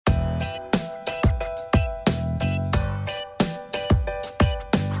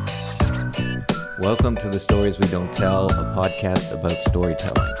Welcome to the Stories We Don't Tell, a podcast about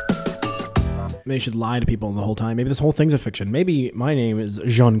storytelling. Maybe you should lie to people the whole time. Maybe this whole thing's a fiction. Maybe my name is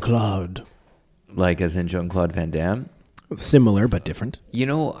Jean-Claude. Like as in Jean-Claude Van Damme? Similar, but different. You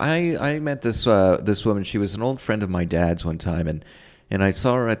know, I met this woman. She was an old friend of my dad's one time, and I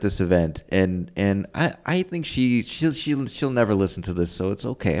saw her at this event, and I think she'll never listen to this, so it's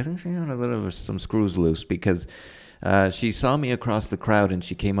okay. I think she had a bit of some screws loose because she saw me across the crowd, and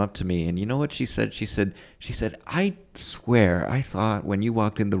she came up to me, and you know what she said? She said, I swear I thought when you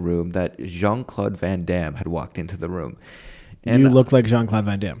walked in the room that Jean-Claude Van Damme had walked into the room. And you look like Jean-Claude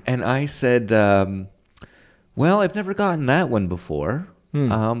Van Damme. And I said, well, I've never gotten that one before.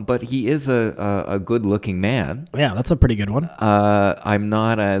 But he is a good-looking man. Yeah, that's a pretty good one. I'm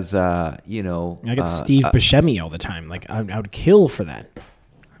not as, I get Steve Buscemi all the time. Like, I would kill for that.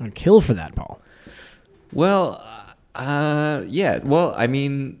 I would kill for that, Paul. Well, yeah. Well, I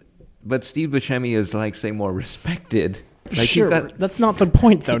mean, but Steve Buscemi is, like, say, more respected. Like, sure, that's not the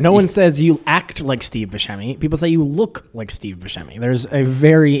point, though. No one says you act like Steve Buscemi. People say you look like Steve Buscemi. There's a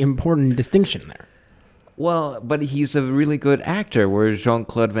very important distinction there. Well, but he's a really good actor, whereas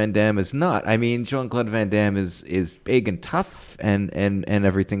Jean-Claude Van Damme is not. I mean, Jean-Claude Van Damme is big and tough and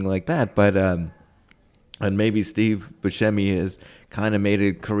everything like that, but and maybe Steve Buscemi has kind of made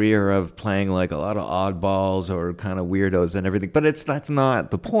a career of playing like a lot of oddballs or kind of weirdos and everything, but that's not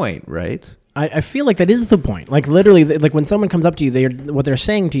the point, right? I feel like that is the point. Like literally, like when someone comes up to you, what they're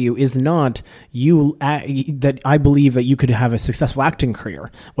saying to you is not that I believe that you could have a successful acting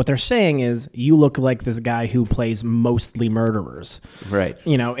career. What they're saying is you look like this guy who plays mostly murderers, right?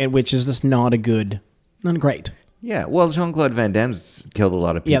 Which is just not great. Yeah, well, Jean-Claude Van Damme's killed a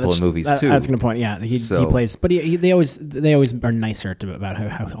lot of people in movies too. I was going to point. Yeah, he plays, but they always are nicer about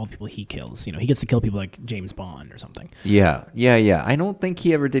how all the people he kills. He gets to kill people like James Bond or something. Yeah. I don't think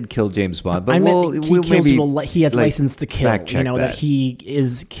he ever did kill James Bond, but he has license to kill. That he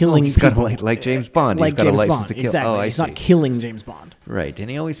is killing. He's got like James Bond. Like he's got James a license Bond, to kill. Exactly. Oh, he's not killing James Bond. Right, and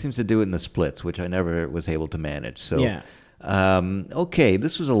he always seems to do it in the splits, which I never was able to manage. So yeah. Okay,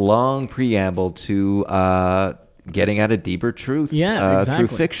 this was a long preamble to. Getting at a deeper truth exactly.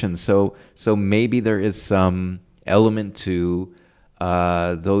 through fiction. So maybe there is some element to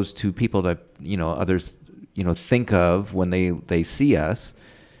those two people that others think of when they see us.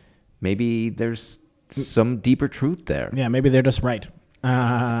 Maybe there's some deeper truth there. Yeah, maybe they're just right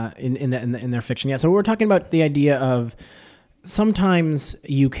in their fiction. Yeah. So we're talking about the idea of sometimes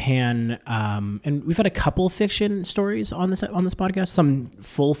you can, and we've had a couple fiction stories on this podcast, some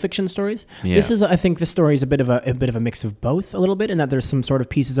full fiction stories. Yeah. I think this story is a bit of a mix of both, a little bit, in that there's some sort of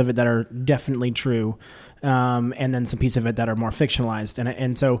pieces of it that are definitely true, and then some pieces of it that are more fictionalized.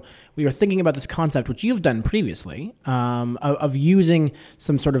 And so we were thinking about this concept, which you've done previously, of using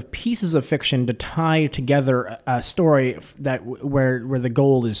some sort of pieces of fiction to tie together a story that where the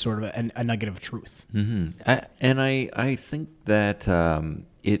goal is sort of a nugget of truth. Mm-hmm. I think that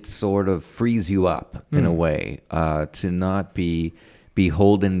it sort of frees you up in a way to not be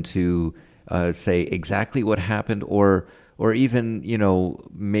beholden to say exactly what happened, or even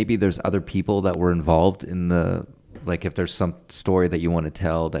maybe there's other people that were involved in like if there's some story that you want to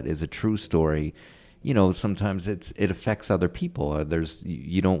tell that is a true story, sometimes it affects other people.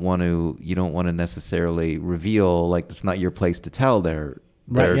 You don't want to necessarily reveal, like it's not your place to tell their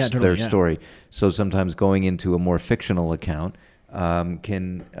story. So sometimes going into a more fictional account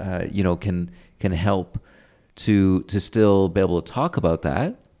can help to still be able to talk about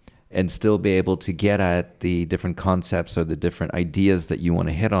that and still be able to get at the different concepts or the different ideas that you want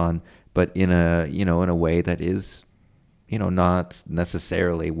to hit on, but in a way that is not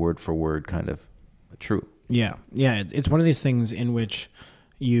necessarily word for word kind of true. Yeah. It's one of these things in which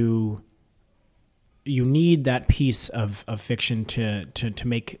you need that piece of fiction to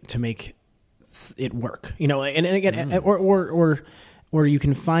make it work, and again, or you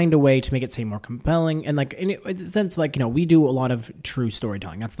can find a way to make it say more compelling, and like in a sense, like we do a lot of true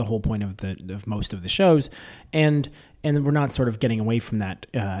storytelling. That's the whole point of most of the shows, and we're not sort of getting away from that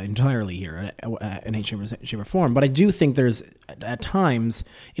entirely here in any shape or form. But I do think there's at times,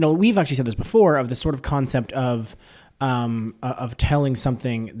 we've actually said this before, of the sort of concept of telling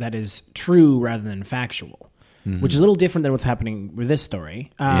something that is true rather than factual, which is a little different than what's happening with this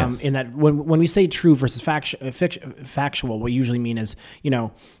story. Yes. In that when we say true versus factual, what we usually mean is,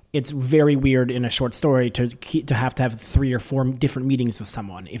 it's very weird in a short story to have 3 or 4 different meetings with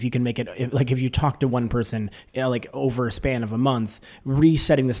someone. If you can make it, if you talk to one person like over a span of a month,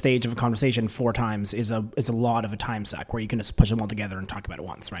 resetting the stage of a conversation 4 times is a lot of a time suck, where you can just push them all together and talk about it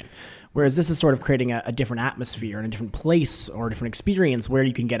once, right? Whereas this is sort of creating a different atmosphere and a different place or a different experience where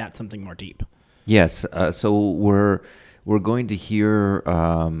you can get at something more deep. Yes. So we're going to hear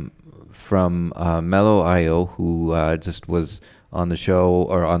from Mellow IO, who just was on the show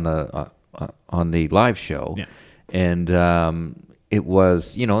or on the live show, Yeah. and it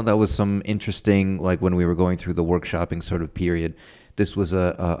was that was some interesting, like when we were going through the workshopping sort of period. This was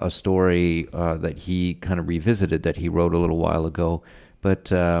a story that he kind of revisited that he wrote a little while ago,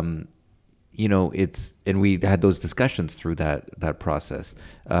 but. And we had those discussions through that process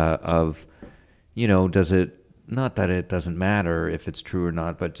of, does it, not that it doesn't matter if it's true or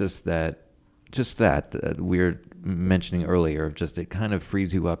not, but just that we're mentioning earlier, just it kind of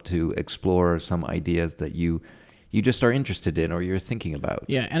frees you up to explore some ideas that you just are interested in or you're thinking about.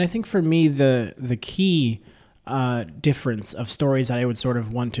 Yeah, and I think for me the key difference of stories that I would sort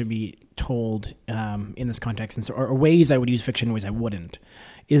of want to be told in this context, and or ways I would use fiction, ways I wouldn't,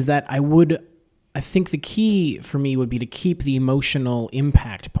 is that I think the key for me would be to keep the emotional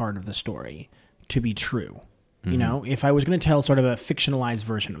impact part of the story to be true. Mm-hmm. If I was going to tell sort of a fictionalized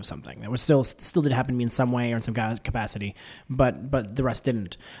version of something that was still did happen to me in some way or in some capacity, but the rest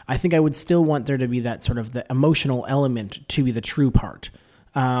didn't, I think I would still want there to be that sort of the emotional element to be the true part.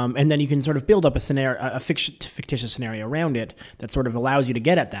 And then you can sort of build up a fictitious scenario around it that sort of allows you to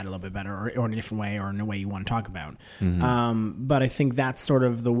get at that a little bit better, or in a different way, or in a way you want to talk about. Mm-hmm. But I think that's sort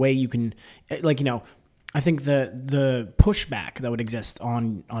of the way you can, I think the pushback that would exist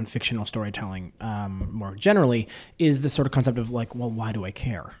on fictional storytelling more generally is the sort of concept of like, well, why do I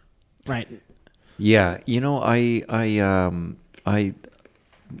care, right? Yeah, it's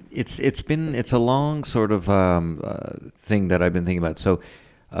a long sort of thing that I've been thinking about. So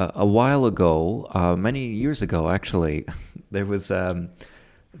a while ago, many years ago, actually, there was a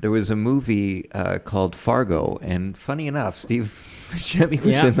movie called Fargo, and funny enough, Steve Buscemi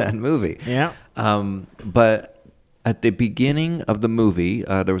was in that movie. Yeah. But at the beginning of the movie,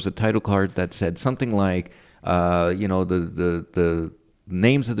 there was a title card that said something like, the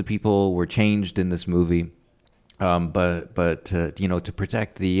names of the people were changed in this movie. But to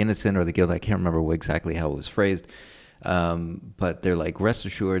protect the innocent or the guilty, I can't remember exactly how it was phrased. But they're like, rest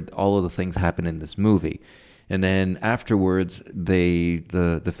assured, all of the things happen in this movie. And then afterwards, the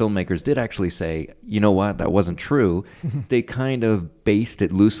filmmakers did actually say, you know what, that wasn't true. They kind of based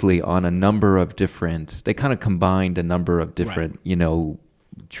it loosely on a number of different, they kind of combined a number of different, right,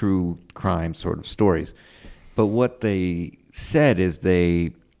 true crime sort of stories. But what they said is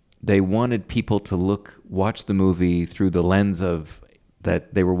they wanted people to watch the movie through the lens of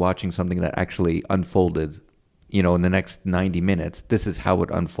that they were watching something that actually unfolded, in the next 90 minutes. This is how it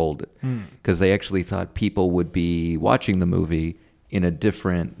unfolded. Because they actually thought people would be watching the movie in a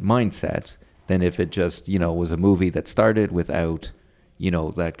different mindset than if it just, was a movie that started without,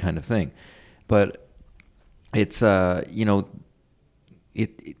 that kind of thing. But it's,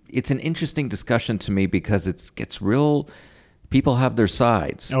 it's an interesting discussion to me because it gets real. People have their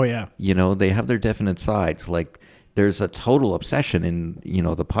sides. Oh, yeah. They have their definite sides. Like, there's a total obsession in,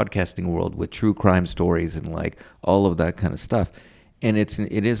 the podcasting world with true crime stories and, like, all of that kind of stuff. And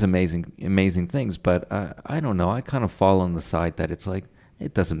it is amazing things. But I don't know. I kind of fall on the side that it's like,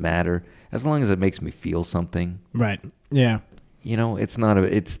 it doesn't matter. As long as it makes me feel something. Right. Yeah.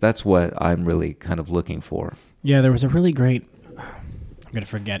 That's what I'm really kind of looking for. Yeah, there was a really great... I'm going to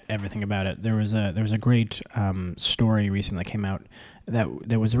forget everything about it. There was a great story recently that came out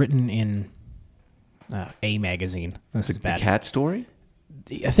that was written in A Magazine. This is bad. The cat story?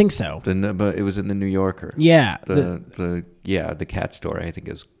 I think so. But it was in the New Yorker. Yeah. The cat story, I think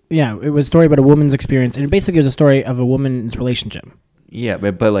is. Yeah, it was a story about a woman's experience, and basically it was a story of a woman's relationship. Yeah,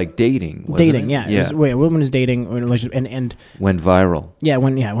 but like dating. Dating, it? Yeah. A woman is dating in a relationship and went viral. Yeah,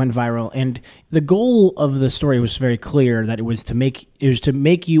 went viral. And the goal of the story was very clear, that it was to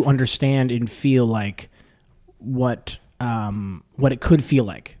make you understand and feel like what it could feel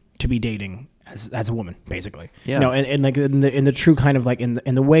like to be dating as a woman, basically. Yeah. And like in the true kind of like in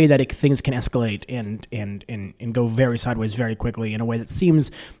the way that things can escalate and go very sideways very quickly in a way that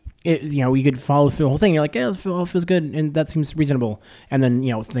seems. You could follow through the whole thing. You're like, yeah, it feels good, and that seems reasonable. And then,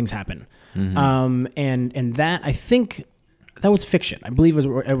 things happen. Mm-hmm. And that, I think, that was fiction. I believe it was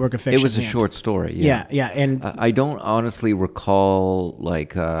a work of fiction. It was a short story. Yeah. And I don't honestly recall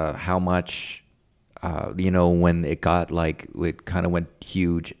like how much, when it got like it kind of went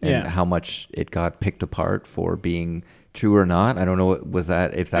huge, and how much it got picked apart for being true or not. I don't know. If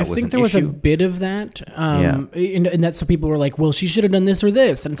that was an issue. I think there was a bit of that. And that some people were like, well, she should have done this or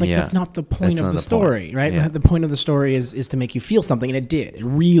this. And it's like, that's not the point of the story, right? Yeah. The point of the story is to make you feel something. And it did. It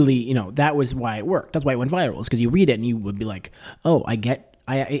really, that was why it worked. That's why it went viral. Is because you read it and you would be like, oh, I get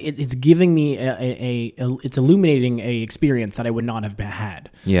it's giving me it's illuminating a experience that I would not have had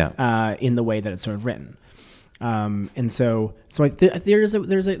in the way that it's sort of written. And so there's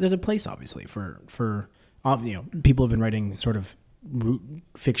a place obviously for people have been writing sort of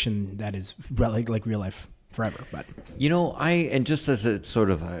fiction that is like real life forever. But and just as a sort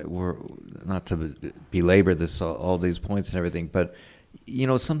of we're not to belabor this all these points and everything, but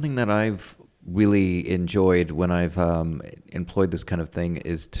something that I've really enjoyed when I've employed this kind of thing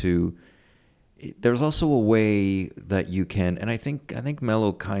is there's also a way that you can, and I think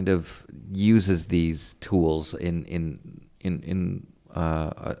Mello kind of uses these tools in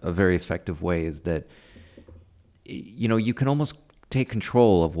a very effective way, is that you can almost take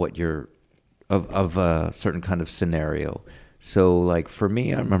control of what of a certain kind of scenario. So like for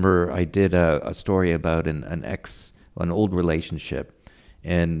me, I remember I did a story about an old relationship,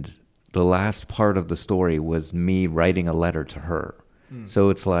 and the last part of the story was me writing a letter to her. So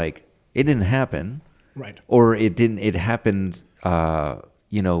it's like, it didn't happen. Right. Or it happened,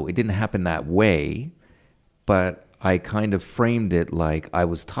 it didn't happen that way, but I kind of framed it like I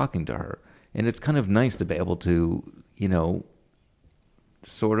was talking to her. And it's kind of nice to be able to,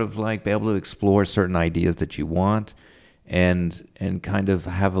 sort of like be able to explore certain ideas that you want and kind of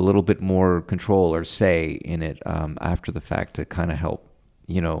have a little bit more control or say in it after the fact to kind of help,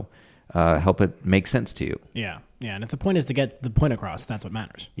 help it make sense to you. Yeah. And if the point is to get the point across, that's what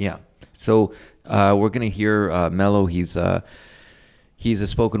matters. Yeah. So we're going to hear Mello. He's a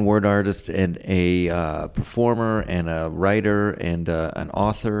spoken word artist and a performer and a writer and an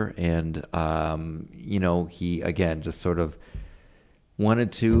author. And, he, again, just sort of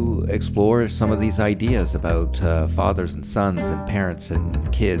wanted to explore some of these ideas about fathers and sons and parents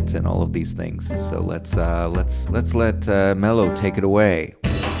and kids and all of these things. So let's let Mello take it away.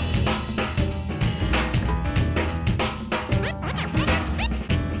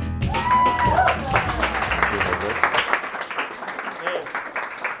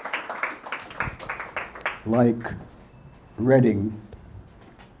 Like Reading,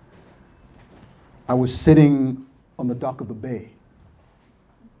 I was sitting on the dock of the bay,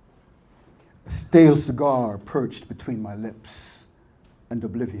 a stale cigar perched between my lips and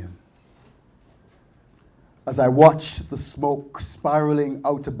oblivion. As I watched the smoke spiraling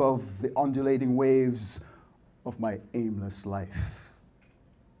out above the undulating waves of my aimless life,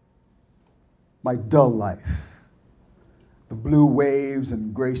 my dull life, the blue waves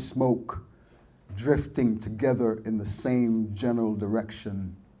and gray smoke drifting together in the same general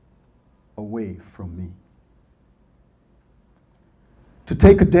direction away from me. To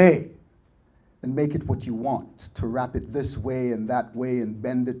take a day and make it what you want, to wrap it this way and that way and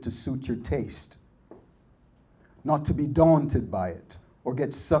bend it to suit your taste. Not to be daunted by it or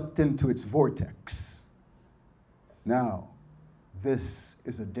get sucked into its vortex. Now, this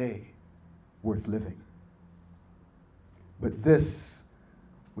is a day worth living. But this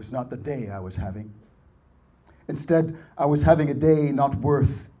was not the day I was having. Instead, I was having a day not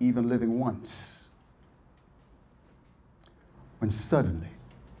worth even living once. When suddenly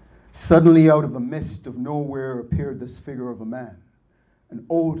out of the mist of nowhere appeared this figure of a man, an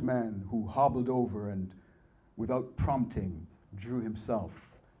old man who hobbled over and, without prompting, drew himself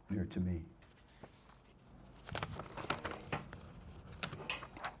near to me.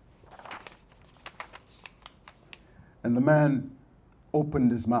 And the man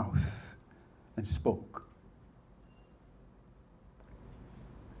opened his mouth and spoke.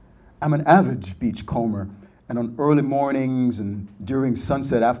 I'm an avid beachcomber, and on early mornings and during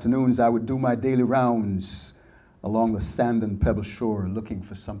sunset afternoons, I would do my daily rounds along the sand and pebble shore looking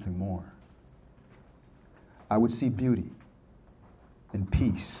for something more. I would see beauty and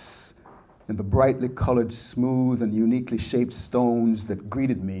peace in the brightly colored, smooth, and uniquely shaped stones that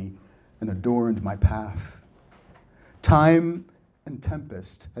greeted me and adorned my path. Time and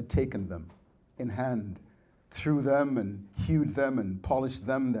tempest had taken them in hand, threw them and hewed them and polished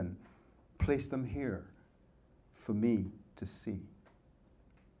them, then placed them here for me to see.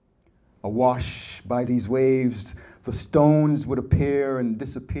 Awash by these waves, the stones would appear and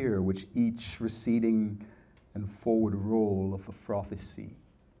disappear, with each receding and forward roll of the frothy sea.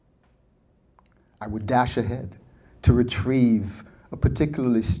 I would dash ahead to retrieve a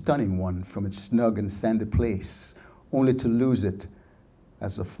particularly stunning one from its snug and sandy place, only to lose it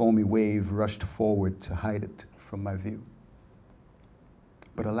as a foamy wave rushed forward to hide it from my view.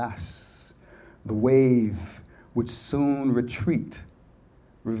 But alas, the wave would soon retreat,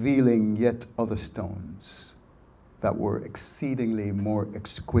 revealing yet other stones that were exceedingly more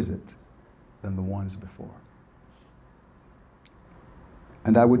exquisite than the ones before.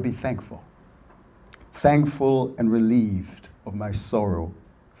 And I would be thankful and relieved of my sorrow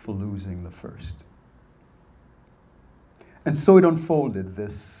for losing the first. And so it unfolded,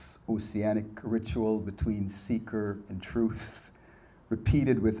 this oceanic ritual between seeker and truth,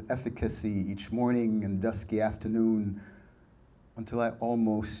 repeated with efficacy each morning and dusky afternoon, until I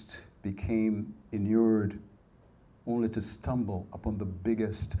almost became inured, only to stumble upon the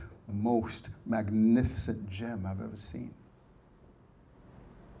biggest, most magnificent gem I've ever seen.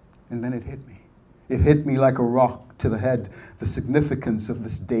 And then it hit me. It hit me like a rock to the head, the significance of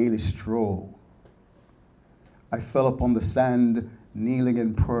this daily stroll. I fell upon the sand, kneeling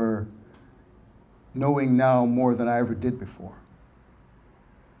in prayer, knowing now more than I ever did before.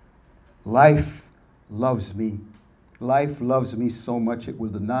 Life loves me. Life loves me so much it will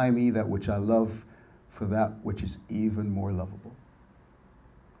deny me that which I love for that which is even more lovable.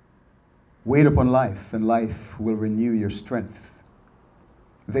 Wait upon life, and life will renew your strength.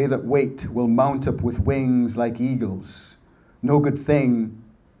 They that wait will mount up with wings like eagles. No good thing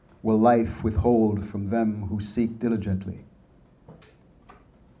will life withhold from them who seek diligently.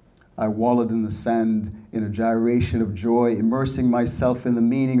 I wallowed in the sand in a gyration of joy, immersing myself in the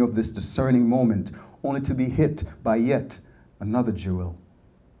meaning of this discerning moment, only to be hit by yet another jewel.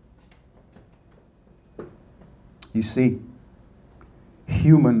 You see,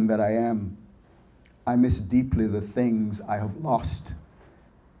 human that I am, I miss deeply the things I have lost,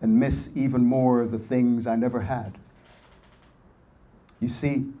 and miss even more the things I never had. You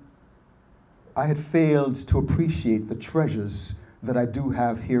see, I had failed to appreciate the treasures that I do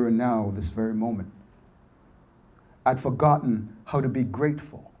have here and now, this very moment. I'd forgotten how to be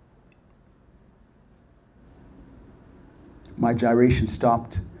grateful. My gyration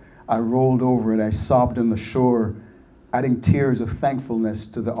stopped. I rolled over and I sobbed on the shore, adding tears of thankfulness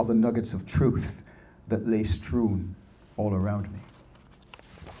to the other nuggets of truth that lay strewn all around me.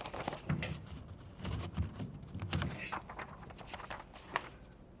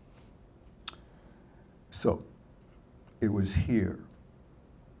 So, it was here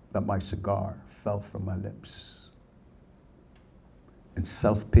that my cigar fell from my lips. And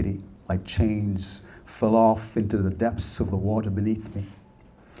self-pity, like chains, fell off into the depths of the water beneath me.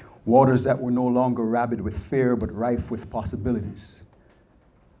 Waters that were no longer rabid with fear, but rife with possibilities.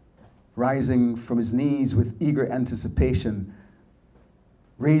 Rising from his knees with eager anticipation,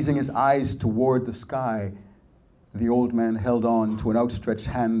 raising his eyes toward the sky, the old man held on to an outstretched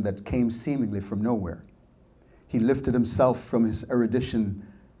hand that came seemingly from nowhere. He lifted himself from his erudition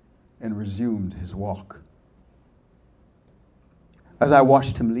and resumed his walk. As I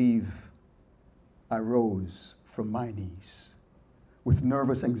watched him leave, I rose from my knees. With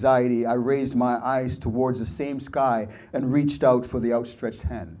nervous anxiety, I raised my eyes towards the same sky and reached out for the outstretched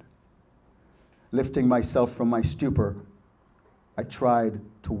hand. Lifting myself from my stupor, I tried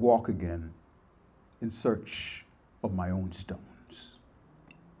to walk again in search of my own stones.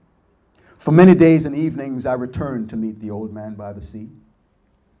 For many days and evenings, I returned to meet the old man by the sea.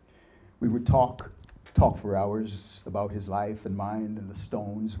 We would talk for hours about his life and mind and the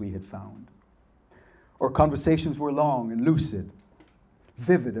stones we had found. Our conversations were long and lucid,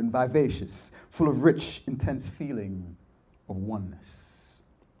 vivid and vivacious, full of rich, intense feeling of oneness.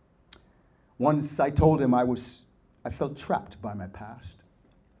 Once I told him I felt trapped by my past,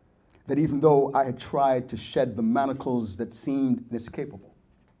 that even though I had tried to shed the manacles that seemed inescapable.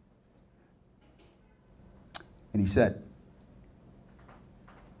 And he said,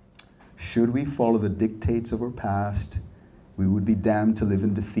 should we follow the dictates of our past, we would be damned to live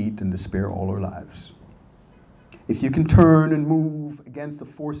in defeat and despair all our lives. If you can turn and move against the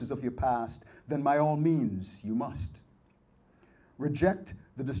forces of your past, then by all means you must. Reject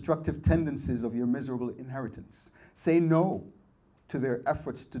the destructive tendencies of your miserable inheritance. Say no to their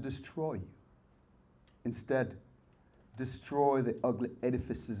efforts to destroy you. Instead, destroy the ugly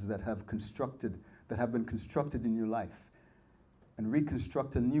edifices that have been constructed in your life, and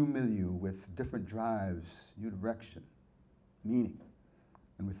reconstruct a new milieu with different drives, new direction, meaning,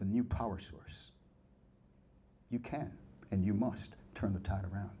 and with a new power source. You can and you must turn the tide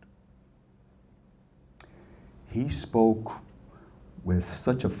around. He spoke with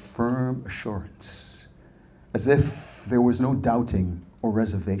such a firm assurance, as if there was no doubting or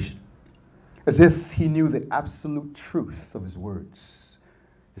reservation, as if he knew the absolute truth of his words.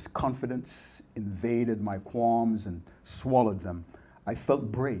 His confidence invaded my qualms and swallowed them. I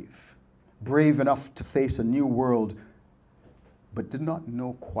felt brave enough to face a new world, but did not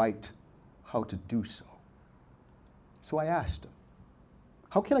know quite how to do so. So I asked him,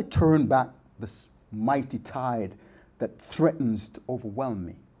 how can I turn back this mighty tide that threatens to overwhelm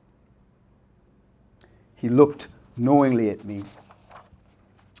me? He looked knowingly at me,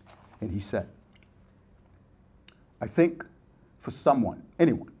 and he said, I think for someone,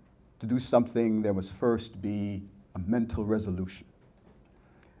 anyone, to do something, there must first be a mental resolution.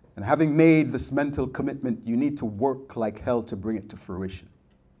 And having made this mental commitment, you need to work like hell to bring it to fruition.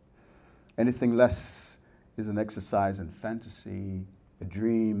 Anything less is an exercise in fantasy, a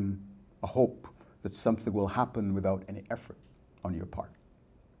dream, a hope that something will happen without any effort on your part.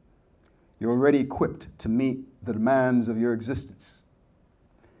 You're already equipped to meet the demands of your existence.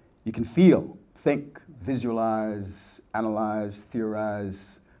 You can feel, think, visualize, analyze,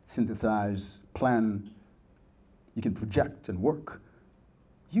 theorize, synthesize, plan. You can project and work.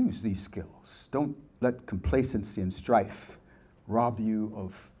 Use these skills. Don't let complacency and strife rob you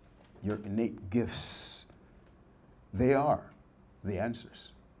of your innate gifts. They are the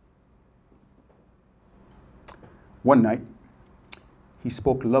answers. One night, he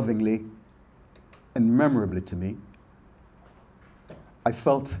spoke lovingly and memorably to me. I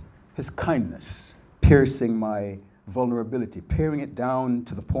felt his kindness piercing my vulnerability, paring it down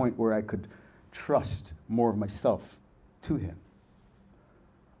to the point where I could trust more of myself to him.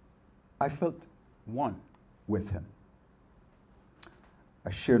 I felt one with him.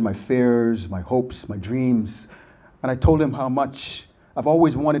 I shared my fears, my hopes, my dreams, and I told him how much I've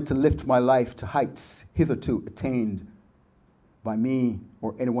always wanted to lift my life to heights hitherto attained by me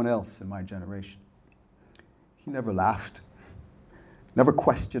or anyone else in my generation. He never laughed, never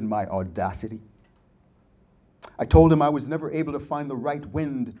questioned my audacity. I told him I was never able to find the right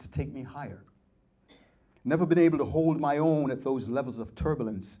wind to take me higher, never been able to hold my own at those levels of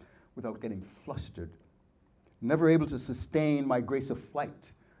turbulence without getting flustered, never able to sustain my grace of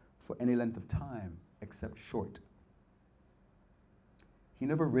flight for any length of time except short. He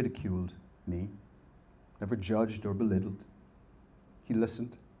never ridiculed me, never judged or belittled. He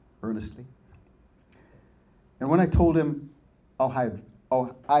listened earnestly. And when I told him how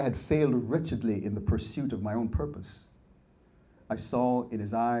I had failed wretchedly in the pursuit of my own purpose, I saw in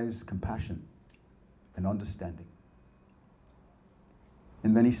his eyes compassion and understanding.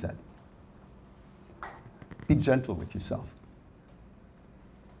 And then he said, "Be gentle with yourself.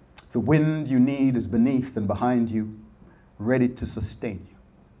 The wind you need is beneath and behind you, ready to sustain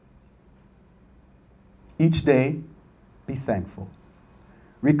you. Each day, be thankful.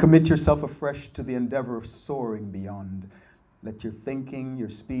 Recommit yourself afresh to the endeavor of soaring beyond. Let your thinking, your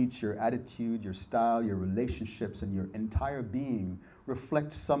speech, your attitude, your style, your relationships, and your entire being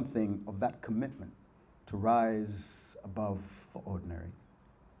reflect something of that commitment to rise above the ordinary.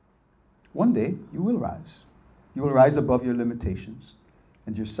 One day, you will rise. You will rise above your limitations,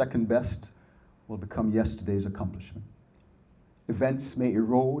 and your second best will become yesterday's accomplishment. Events may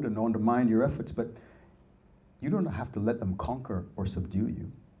erode and undermine your efforts, but you don't have to let them conquer or subdue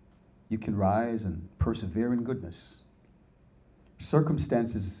you. You can rise and persevere in goodness.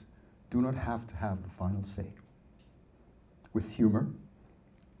 Circumstances do not have to have the final say. With humor,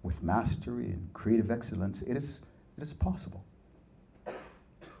 with mastery and creative excellence, it is possible.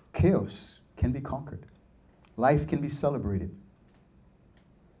 Chaos can be conquered. Life can be celebrated.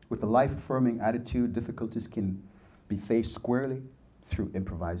 With a life-affirming attitude, difficulties can be faced squarely through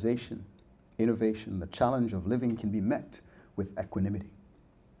improvisation, innovation. The challenge of living can be met with equanimity.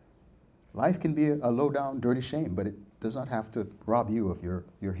 Life can be a low-down, dirty shame, but it does not have to rob you of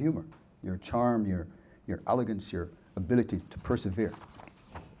your humor, your charm, your elegance, your ability to persevere.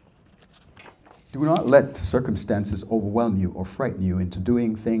 Do not let circumstances overwhelm you or frighten you into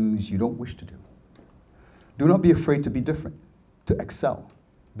doing things you don't wish to do. Do not be afraid to be different, to excel.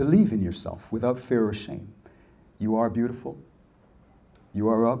 Believe in yourself without fear or shame. You are beautiful. You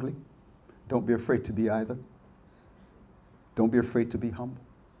are ugly. Don't be afraid to be either. Don't be afraid to be humble.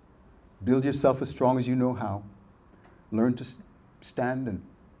 Build yourself as strong as you know how. Learn to stand and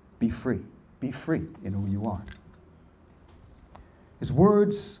be free. Be free in who you are. His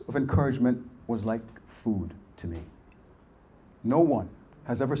words of encouragement was like food to me. No one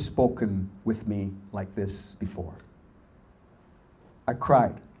has ever spoken with me like this before. I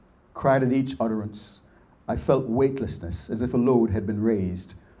cried at each utterance. I felt weightlessness, as if a load had been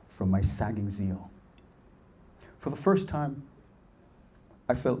raised from my sagging zeal. For the first time,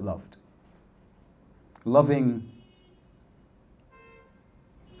 I felt loved. Loving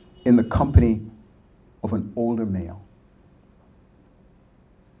in the company of an older male.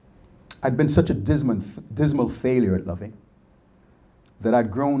 I'd been such a dismal failure at loving that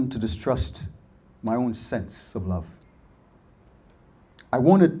I'd grown to distrust my own sense of love. I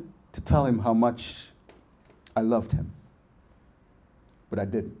wanted to tell him how much I loved him, but I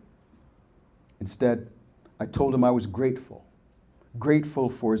didn't. Instead, I told him I was grateful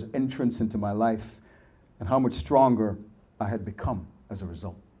for his entrance into my life and how much stronger I had become as a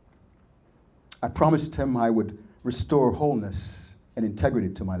result. I promised him I would restore wholeness and integrity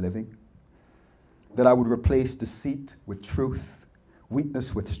to my living, that I would replace deceit with truth,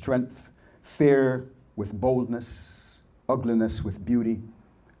 weakness with strength, fear with boldness, ugliness with beauty,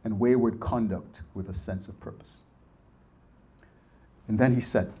 and wayward conduct with a sense of purpose. And then he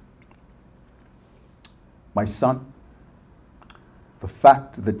said, my son, the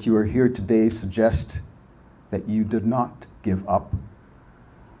fact that you are here today suggests that you did not give up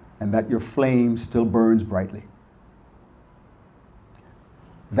and that your flame still burns brightly.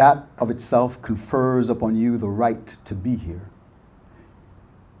 That of itself confers upon you the right to be here.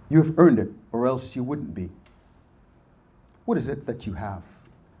 You have earned it, or else you wouldn't be. What is it that you have?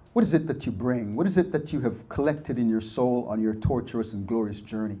 What is it that you bring? What is it that you have collected in your soul on your torturous and glorious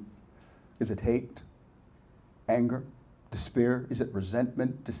journey? Is it hate, anger, despair? Is it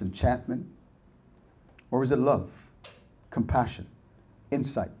resentment, disenchantment? Or is it love, compassion,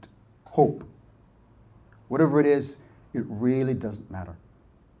 insight, hope? Whatever it is, it really doesn't matter.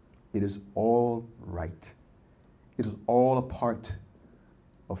 It is all right. It is all a part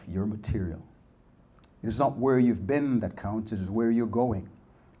of your material. It is not where you've been that counts, it is where you're going.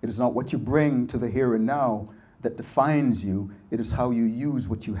 It is not what you bring to the here and now that defines you. It is how you use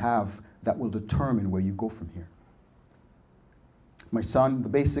what you have that will determine where you go from here. My son, the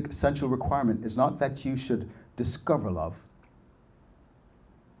basic essential requirement is not that you should discover love,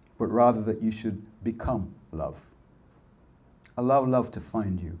 but rather that you should become love. Allow love to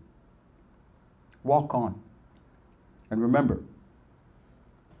find you. Walk on. And remember,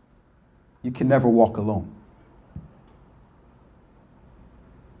 you can never walk alone.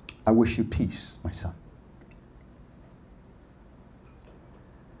 I wish you peace, my son.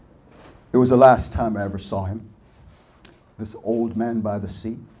 It was the last time I ever saw him, this old man by the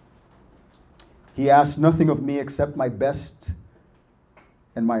sea. He asked nothing of me except my best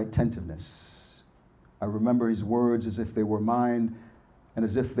and my attentiveness. I remember his words as if they were mine and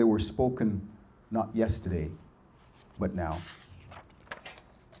as if they were spoken not yesterday, but now.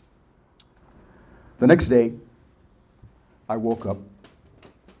 The next day, I woke up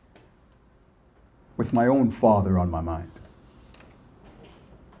with my own father on my mind.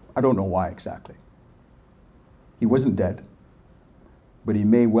 I don't know why exactly. He wasn't dead, but he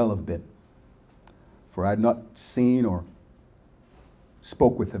may well have been, for I had not seen or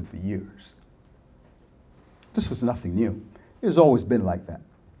spoke with him for years. This was nothing new. It has always been like that.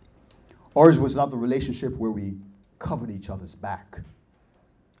 Ours was not the relationship where we covered each other's back.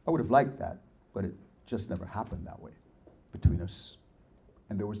 I would have liked that, but it just never happened that way between us,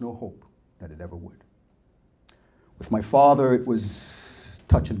 and there was no hope that it ever would. With my father, it was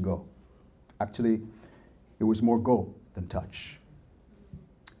touch and go. Actually, it was more go than touch.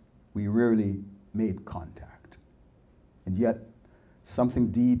 We rarely made contact, and yet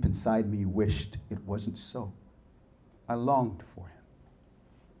something deep inside me wished it wasn't so. I longed for him,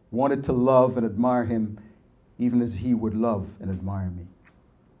 wanted to love and admire him even as he would love and admire me.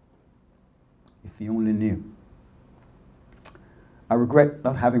 If he only knew. I regret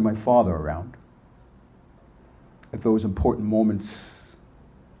not having my father around at those important moments.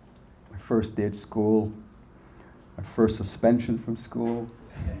 My first day at school, my first suspension from school,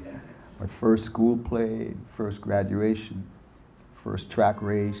 my first school play, first graduation, first track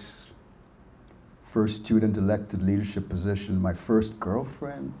race, first student elected leadership position, my first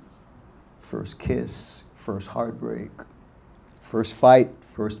girlfriend, first kiss, first heartbreak, first fight,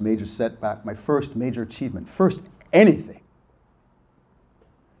 first major setback, my first major achievement, first anything.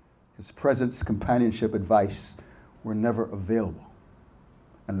 His presence, companionship, advice were never available.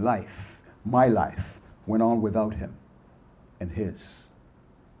 And life, my life, went on without him, and his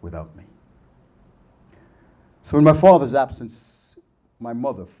without me. So in my father's absence, my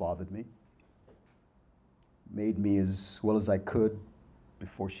mother fathered me, made me as well as I could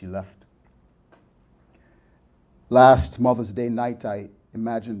before she left. Last Mother's Day night, I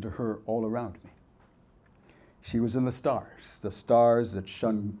imagined her all around me. She was in the stars that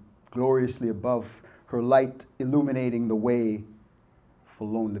shone gloriously above, her light illuminating the way for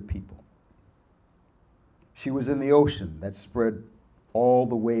lonely people. She was in the ocean that spread all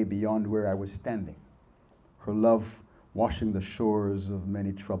the way beyond where I was standing, her love washing the shores of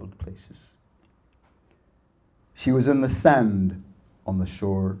many troubled places. She was in the sand on the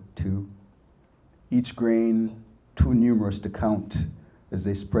shore, too, each grain too numerous to count as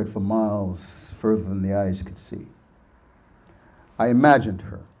they spread for miles further than the eyes could see. I imagined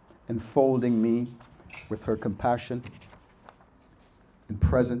her enfolding me with her compassion and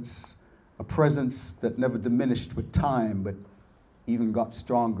presence, a presence that never diminished with time, but even got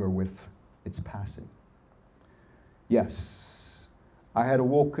stronger with its passing. Yes, I had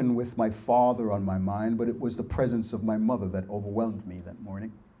awoken with my father on my mind, but it was the presence of my mother that overwhelmed me that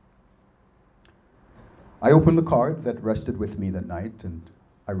morning. I opened the card that rested with me that night, and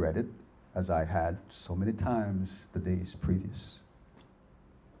I read it, as I had so many times the days previous.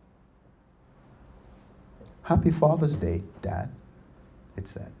 "Happy Father's Day, Dad," it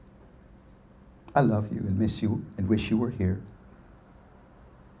said. "I love you and miss you and wish you were here.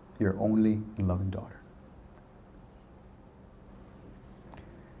 Your only and loving daughter."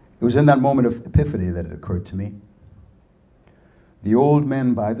 It was in that moment of epiphany that it occurred to me. The old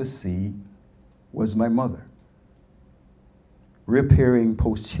man by the sea was my mother, reappearing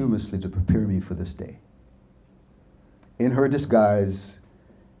posthumously to prepare me for this day. In her disguise,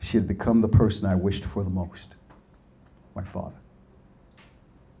 she had become the person I wished for the most, my father.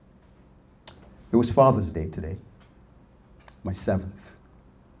 It was Father's Day today, my 7th.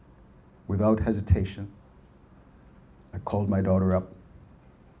 Without hesitation, I called my daughter up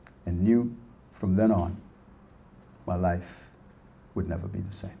and knew from then on my life would never be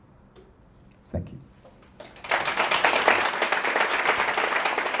the same. Thank you.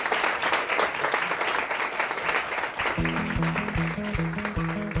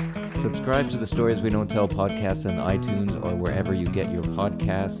 Subscribe to the Stories We Don't Tell podcast on iTunes or wherever you get your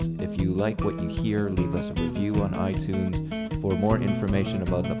podcasts. If you like what you hear, leave us a review on iTunes. For more information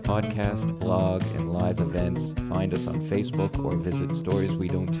about the podcast, blog, and live events, find us on Facebook or visit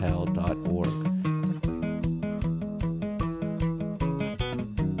storieswedon'ttell.org.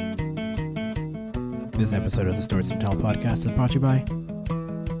 This episode of the Stories We Tell podcast is brought to you by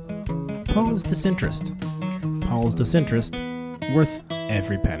Paul's Disinterest. Paul's Disinterest, worth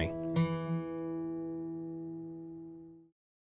every penny.